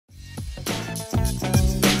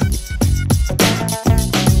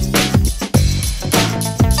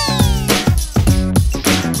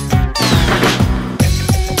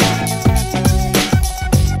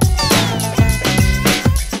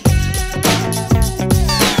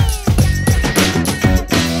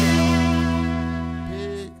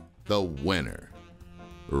Winner.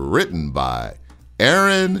 Written by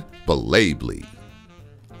Aaron Blabey.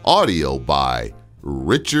 Audio by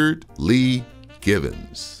Richard Lee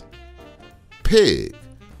Givens. Pig,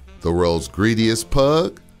 the world's greediest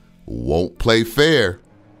pug, won't play fair.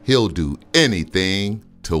 He'll do anything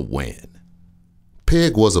to win.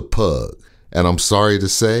 Pig was a pug, and I'm sorry to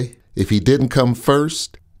say, if he didn't come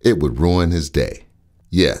first, it would ruin his day.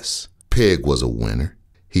 Yes, Pig was a winner.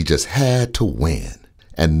 He just had to win,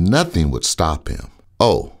 and nothing would stop him.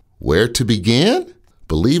 Oh, where to begin?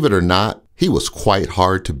 Believe it or not, he was quite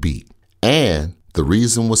hard to beat. And the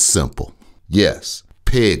reason was simple. Yes,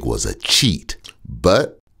 Pig was a cheat.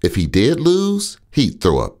 But if he did lose, he'd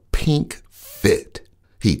throw a pink fit.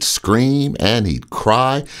 He'd scream and he'd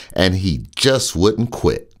cry, and he just wouldn't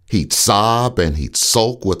quit. He'd sob and he'd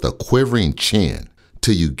sulk with a quivering chin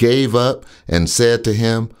till you gave up and said to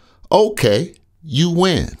him, "Okay, you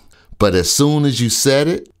win." But as soon as you said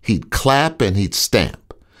it, he'd clap and he'd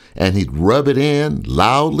stamp, and he'd rub it in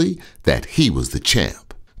loudly that he was the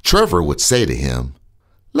champ. Trevor would say to him,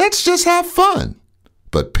 "Let's just have fun."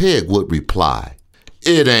 But Pig would reply,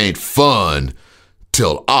 "It ain't fun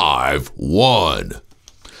till I've won."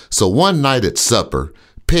 So one night at supper,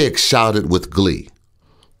 Pig shouted with glee,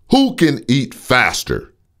 "Who can eat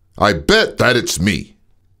faster? I bet that it's me."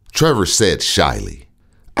 Trevor said shyly,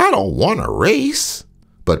 "I don't want to race."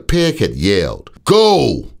 But Pig had yelled,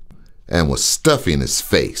 "Go!" and was stuffing his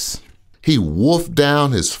face. He wolfed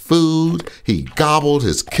down his food, he gobbled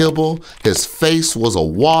his kibble, his face was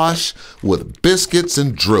awash with biscuits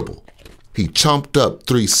and dribble. He chomped up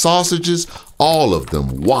 3 sausages, all of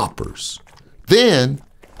them whoppers. Then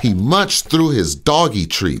he munched through his doggy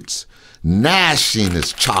treats, gnashing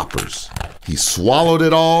his choppers. He swallowed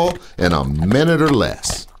it all in a minute or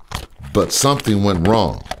less. But something went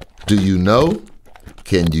wrong. Do you know?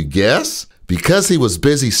 Can you guess? Because he was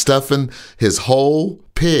busy stuffing his hole,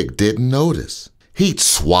 Pig didn't notice. He'd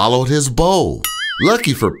swallowed his bowl.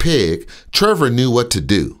 Lucky for Pig, Trevor knew what to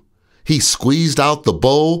do. He squeezed out the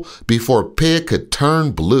bowl before Pig could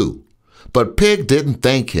turn blue. But Pig didn't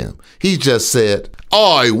thank him. He just said,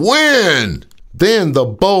 "I win!" Then the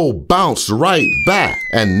bowl bounced right back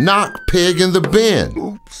and knocked Pig in the bin.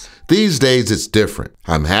 Oops. These days it's different,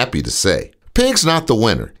 I'm happy to say. Pig's not the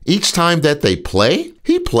winner. Each time that they play,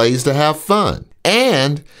 he plays to have fun.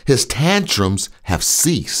 And his tantrums have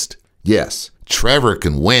ceased. Yes, Trevor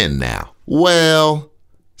can win now. Well,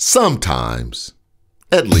 sometimes,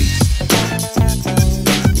 at least.